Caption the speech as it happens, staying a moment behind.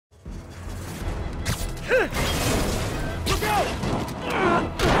Look out!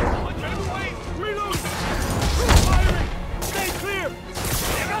 Reload! Firing! Stay clear!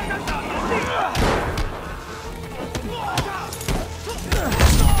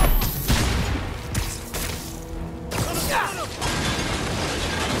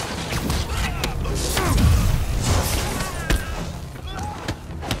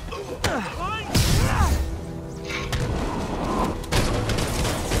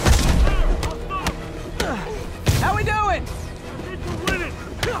 How we doing? We're winning!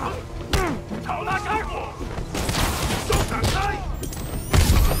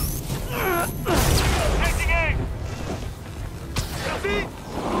 Taking aim! See?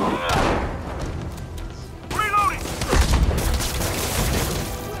 Reloading!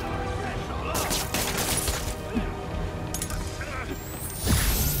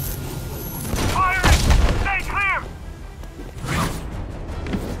 Firing! Stay clear!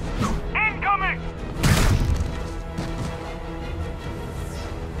 Incoming!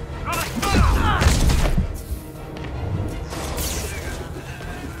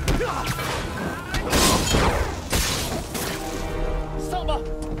 Selma!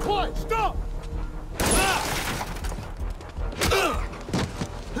 Quiet! Stop!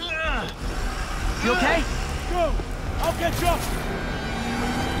 You okay? Go! I'll catch up!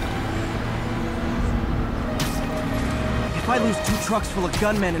 If I lose 2 trucks full of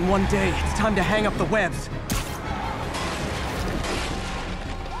gunmen in one day, it's time to hang up the webs.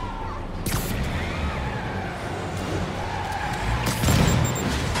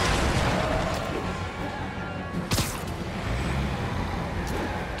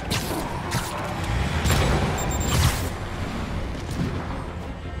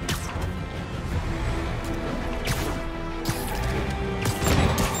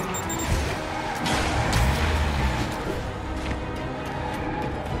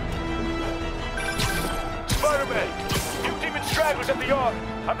 Spider-Man! New demon stragglers at the yard!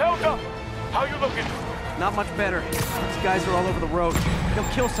 I'm held up! How you looking? Not much better. These guys are all over the road. They'll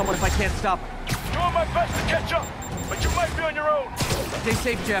kill someone if I can't stop them. Doing my best to catch up, but you might be on your own! Stay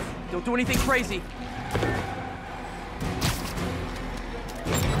safe, Jeff. Don't do anything crazy.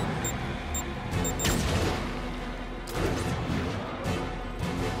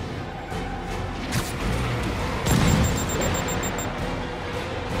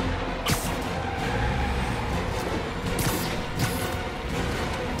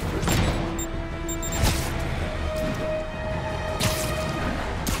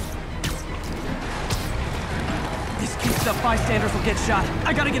 The bystanders will get shot.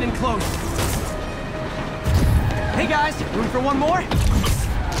 I gotta get in close. Hey guys, room for one more?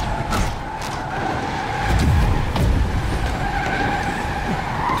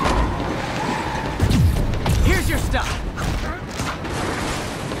 Here's your stuff.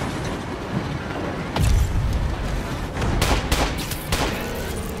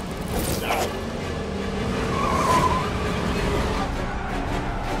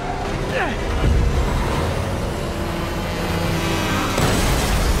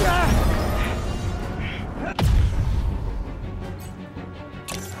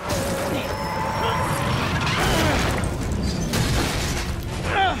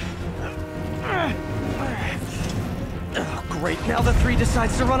 Great, now the 3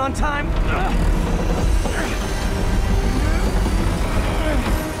 decides to run on time.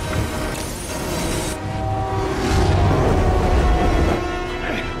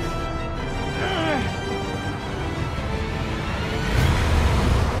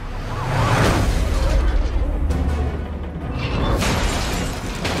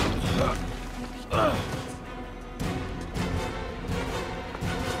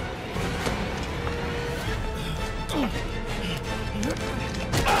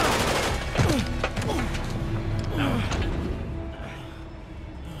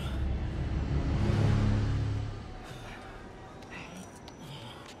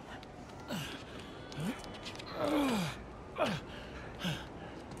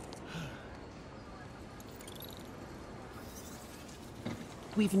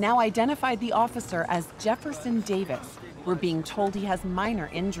 We've now identified the officer as Jefferson Davis. We're being told he has minor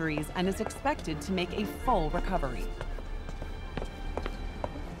injuries and is expected to make a full recovery.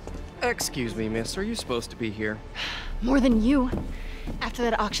 Excuse me, miss. Are you supposed to be here? More than you. After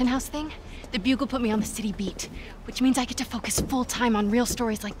that auction house thing, the Bugle put me on the city beat, which means I get to focus full-time on real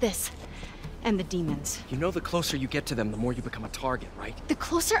stories like this. And the demons. You know the closer you get to them, the more you become a target, right? The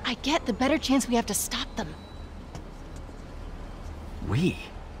closer I get, the better chance we have to stop them. We?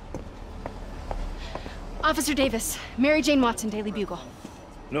 Officer Davis, Mary Jane Watson, Daily Bugle.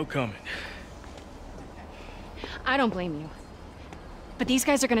 No comment. I don't blame you. But these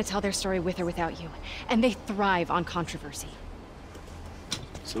guys are gonna tell their story with or without you, and they thrive on controversy.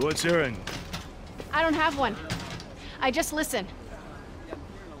 So what's your end? I don't have one. I just listen.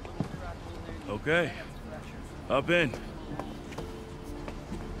 Okay. Hop in.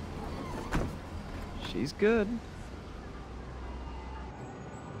 She's good.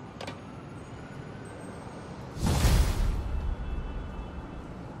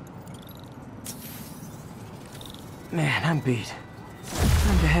 Man, I'm beat.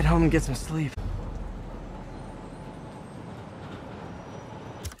 Time to head home and get some sleep.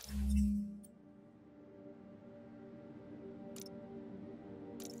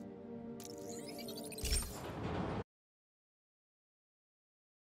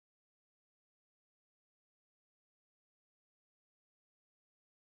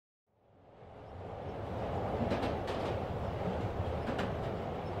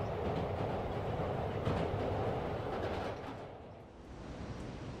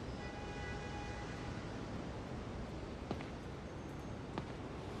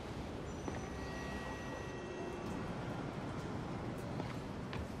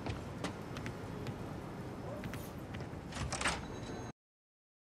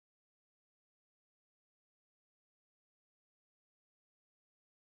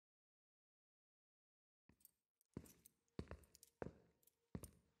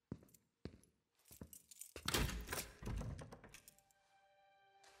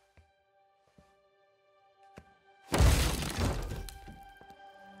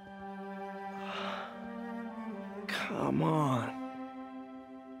 Come on.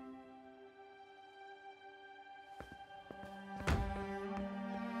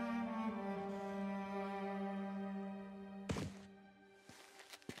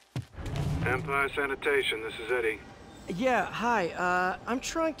 Empire Sanitation, this is Eddie. Yeah, hi. I'm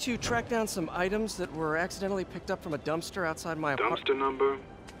trying to track down some items that were accidentally picked up from a dumpster outside my apartment. Dumpster number?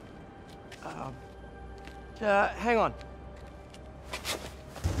 Hang on.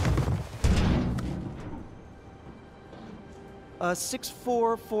 Uh,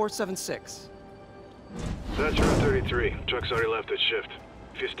 64476. That's route 33. Truck's already left its shift.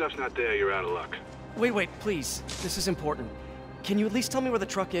 If your stuff's not there, you're out of luck. Wait, please. This is important. Can you at least tell me where the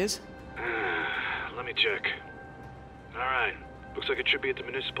truck is? Let me check. Alright. Looks like it should be at the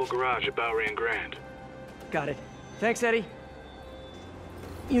municipal garage at Bowery and Grand. Got it. Thanks, Eddie.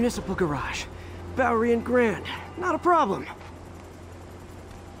 Municipal garage. Bowery and Grand. Not a problem.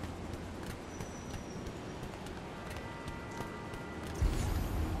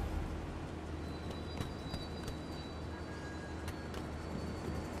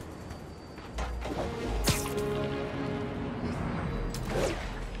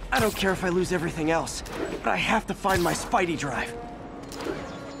 I don't care if I lose everything else, but I have to find my Spidey drive.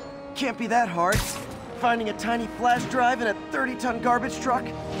 Can't be that hard. Finding a tiny flash drive in a 30-ton garbage truck.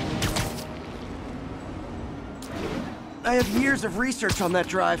 I have years of research on that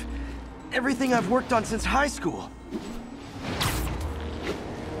drive. Everything I've worked on since high school.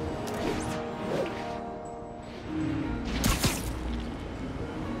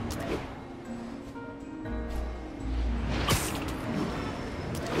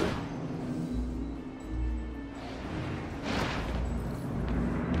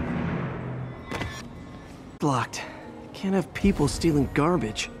 Locked. Can't have people stealing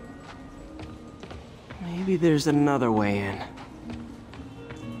garbage. Maybe there's another way in.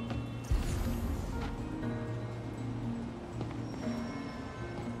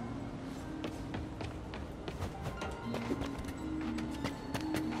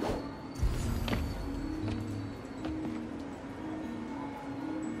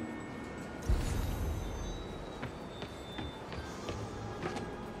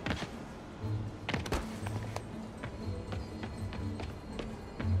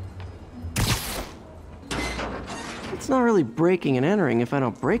 It's not really breaking and entering if I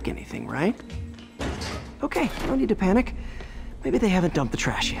don't break anything, right? Okay, no need to panic. Maybe they haven't dumped the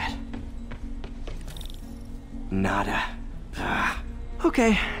trash yet. Nada.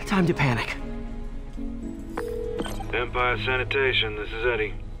 Okay, time to panic. Empire Sanitation, this is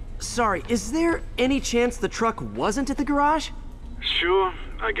Eddie. Sorry, is there any chance the truck wasn't at the garage? Sure,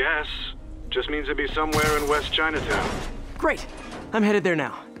 I guess. Just means it'd be somewhere in West Chinatown. Great, I'm headed there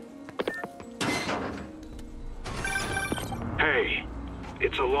now. Hey,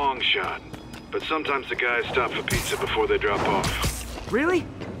 it's a long shot, but sometimes the guys stop for pizza before they drop off. Really?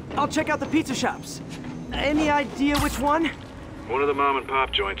 I'll check out the pizza shops. Any idea which one? One of the mom and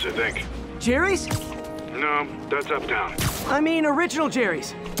pop joints, I think. Jerry's? No, that's uptown. I mean original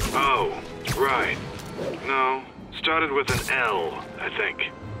Jerry's. Oh, right. No, started with an L, I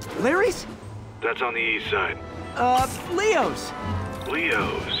think. Larry's? That's on the east side. Leo's.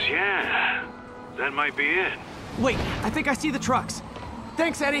 Leo's, yeah. That might be it. Wait, I think I see the trucks.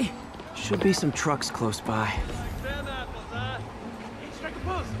 Thanks, Eddie. Should be some trucks close by.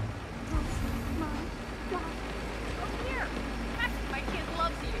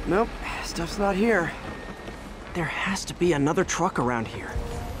 Nope, stuff's not here. There has to be another truck around here.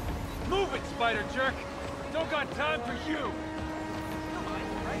 Move it, spider jerk! Don't got time for you!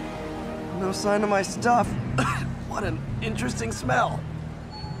 No sign of my stuff. What an interesting smell.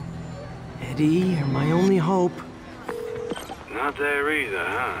 Eddie, you're my only hope. Not there either,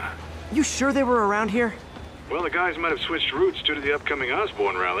 huh? You sure they were around here? Well, the guys might have switched routes due to the upcoming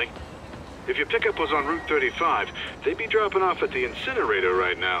Osborn rally. If your pickup was on Route 35, they'd be dropping off at the incinerator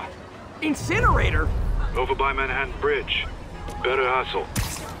right now. Incinerator? Over by Manhattan Bridge. Better hustle.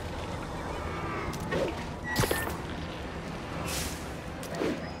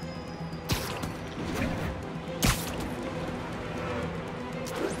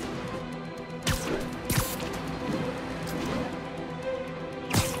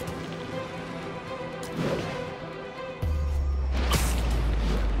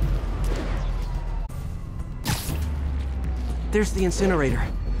 There's the incinerator.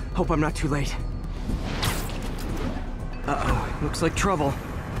 Hope I'm not too late. Uh-oh, looks like trouble.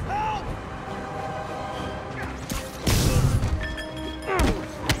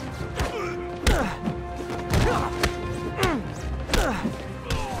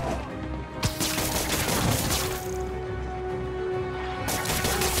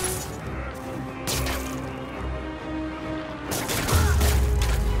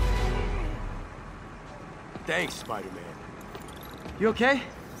 Thanks, Spider-Man. You okay?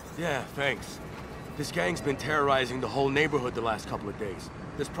 Yeah, thanks. This gang's been terrorizing the whole neighborhood the last couple of days.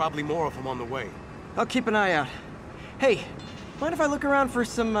 There's probably more of them on the way. I'll keep an eye out. Hey, mind if I look around for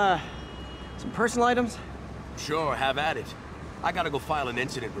some personal items? Sure, have at it. I gotta go file an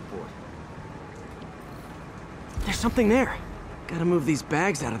incident report. There's something there. Gotta move these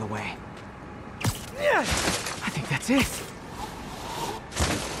bags out of the way. Yeah, I think that's it.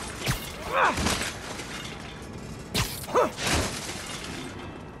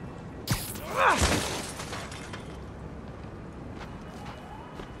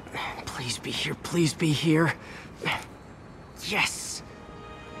 Please be here, please be here. Yes!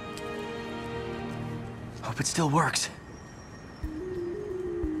 Hope it still works.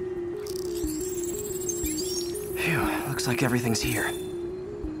 Phew, looks like everything's here.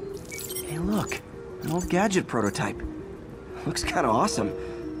 Hey look, an old gadget prototype. Looks kinda awesome.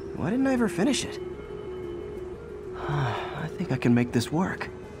 Why didn't I ever finish it? I think I can make this work.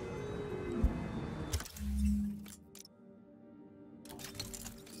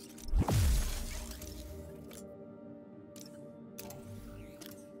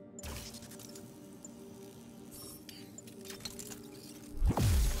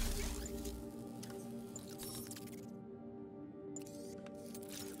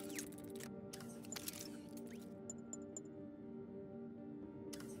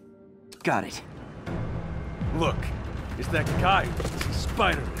 Got it. Look, it's that guy. It's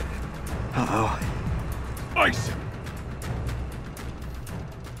Spider-Man. Uh-oh. Ice him!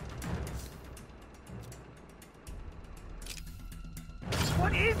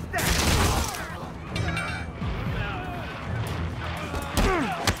 What is that?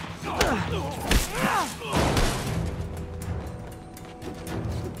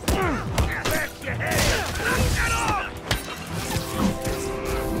 That's your head! Knock that off!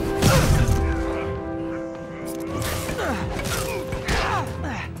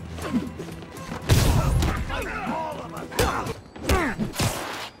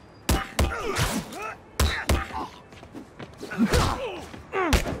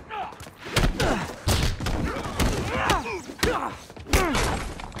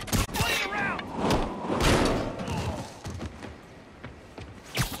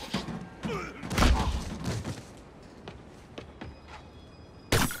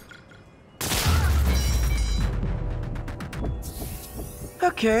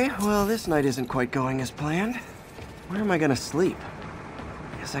 Okay, well, this night isn't quite going as planned. Where am I gonna sleep?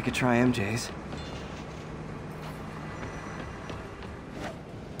 Guess I could try MJ's.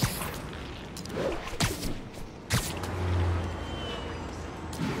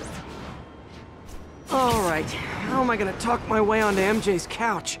 All right, how am I gonna talk my way onto MJ's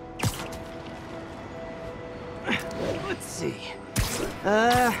couch? Let's see.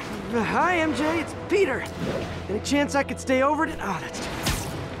 Hi, MJ, it's Peter. Any chance I could stay over to... Oh, that's...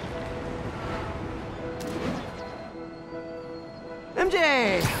 MJ!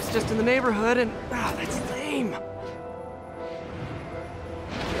 I was just in the neighborhood and... Oh, that's lame.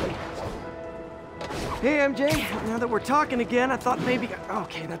 Hey, MJ. Now that we're talking again, I thought maybe...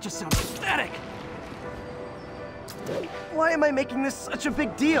 Okay, that just sounds pathetic. Why am I making this such a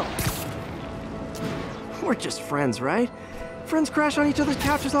big deal? We're just friends, right? Friends crash on each other's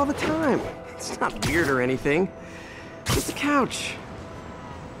couches all the time. It's not weird or anything. It's a couch.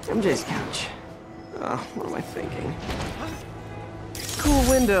 MJ's couch. Oh, what am I thinking? Cool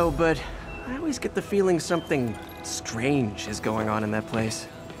window, but I always get the feeling something strange is going on in that place.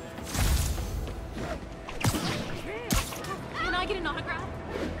 Can I get an autograph?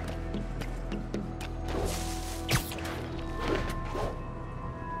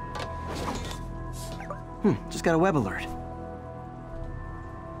 Just got a web alert.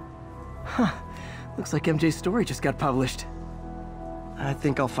 Huh. Looks like MJ's story just got published. I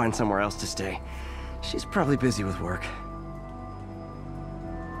think I'll find somewhere else to stay. She's probably busy with work.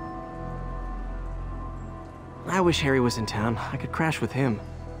 I wish Harry was in town. I could crash with him.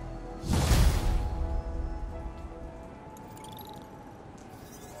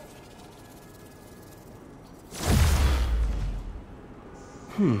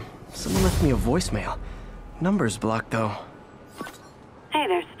 Someone left me a voicemail. Number's blocked, though. Hey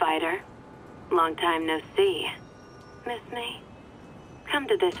there, Spider. Long time no see. Miss me? Come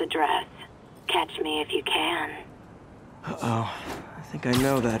to this address. Catch me if you can. Uh-oh. I think I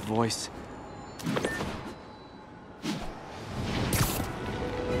know that voice.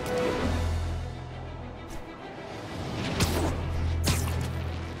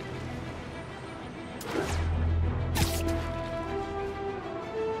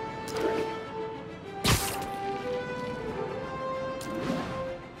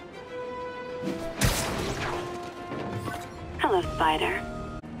 Hello, Spider.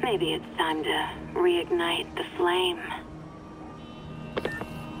 Maybe it's time to reignite the flame.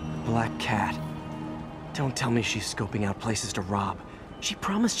 Black Cat. Don't tell me she's scoping out places to rob. She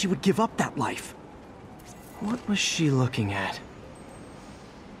promised she would give up that life. What was she looking at?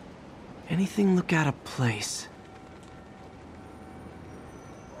 Anything look out of place?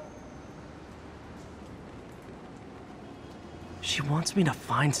 She wants me to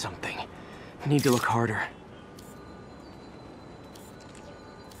find something. I need to look harder.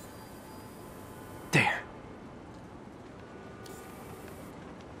 There.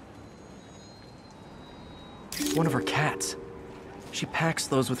 One of her cats. She packs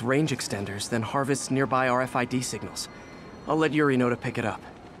those with range extenders, then harvests nearby RFID signals. I'll let Yuri know to pick it up.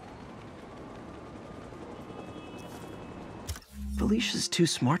 Felicia's too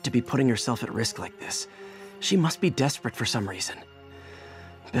smart to be putting herself at risk like this. She must be desperate for some reason.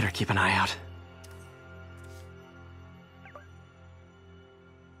 Better keep an eye out.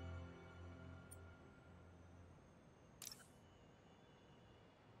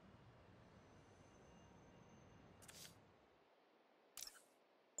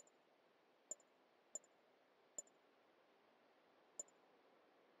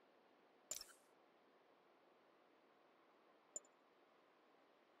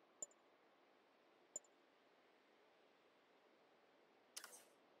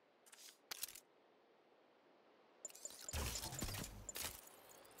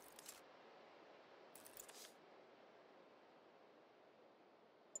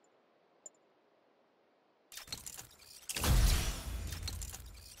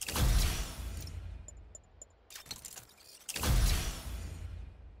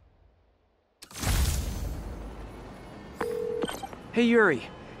 Hey, Yuri.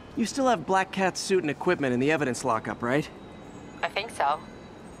 You still have Black Cat's suit and equipment in the evidence lockup, right? I think so.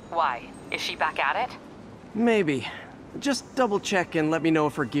 Why? Is she back at it? Maybe. Just double check and let me know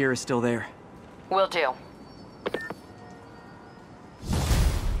if her gear is still there. Will do.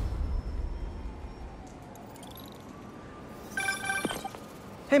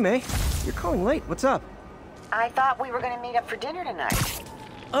 Hey, May. You're calling late. What's up? I thought we were gonna meet up for dinner tonight.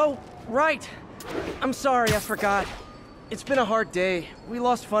 Oh, right. I'm sorry, I forgot. It's been a hard day. We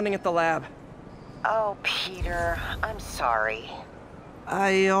lost funding at the lab. Oh, Peter, I'm sorry.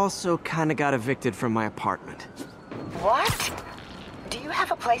 I also kinda got evicted from my apartment. What? Do you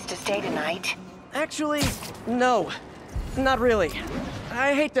have a place to stay tonight? Actually, no. Not really.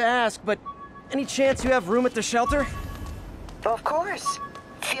 I hate to ask, but any chance you have room at the shelter? Of course.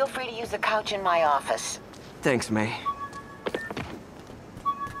 Feel free to use the couch in my office. Thanks, May.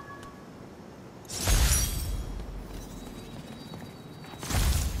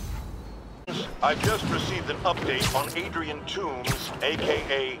 I've just received an update on Adrian Toombs,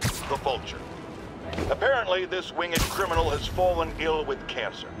 aka the Vulture. Apparently, this winged criminal has fallen ill with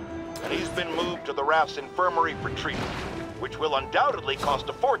cancer, and he's been moved to the Raft's infirmary for treatment, which will undoubtedly cost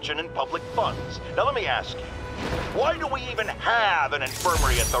a fortune in public funds. Now let me ask you, why do we even have an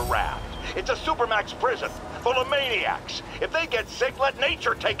infirmary at the Raft? It's a supermax prison full of maniacs. If they get sick, let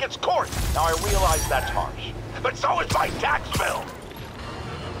nature take its course. Now, I realize that's harsh, but so is my tax bill.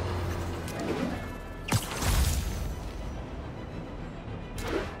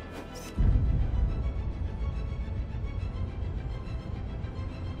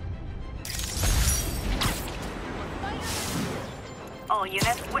 All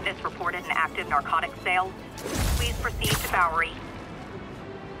units, witness reported an active narcotics sale. Please proceed to Bowery.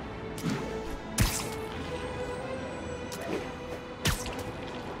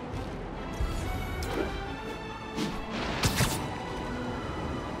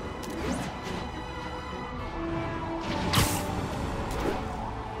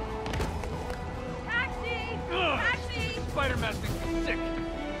 Spider-Man thing's sick.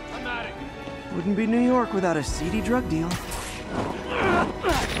 I'm out of here. Wouldn't be New York without a seedy drug deal.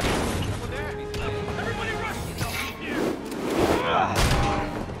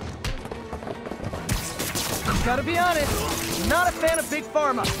 Gotta be honest, not a fan of Big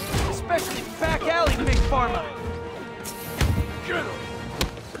Pharma, especially back alley Big Pharma.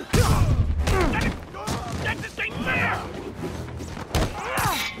 That just ain't fair!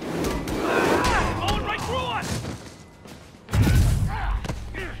 Going right through us!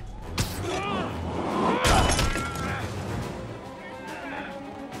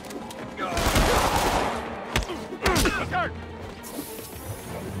 Hurt!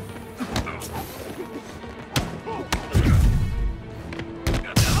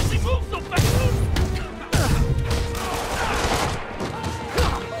 How's he move so fast?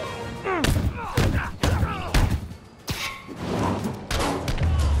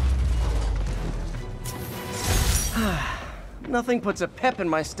 Nothing puts a pep in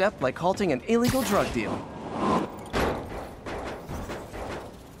my step like halting an illegal drug deal.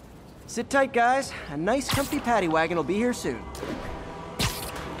 Sit tight, guys. A nice, comfy paddy wagon will be here soon.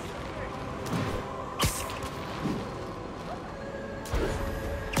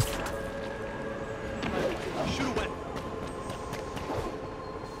 Shoot away.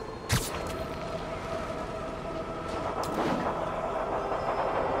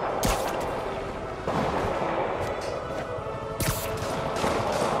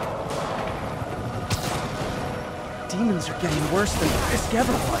 Demons are getting worse than Fisk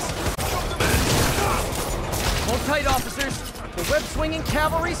ever was. Hold tight, officers. The web-swinging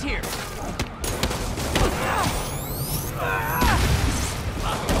cavalry's here.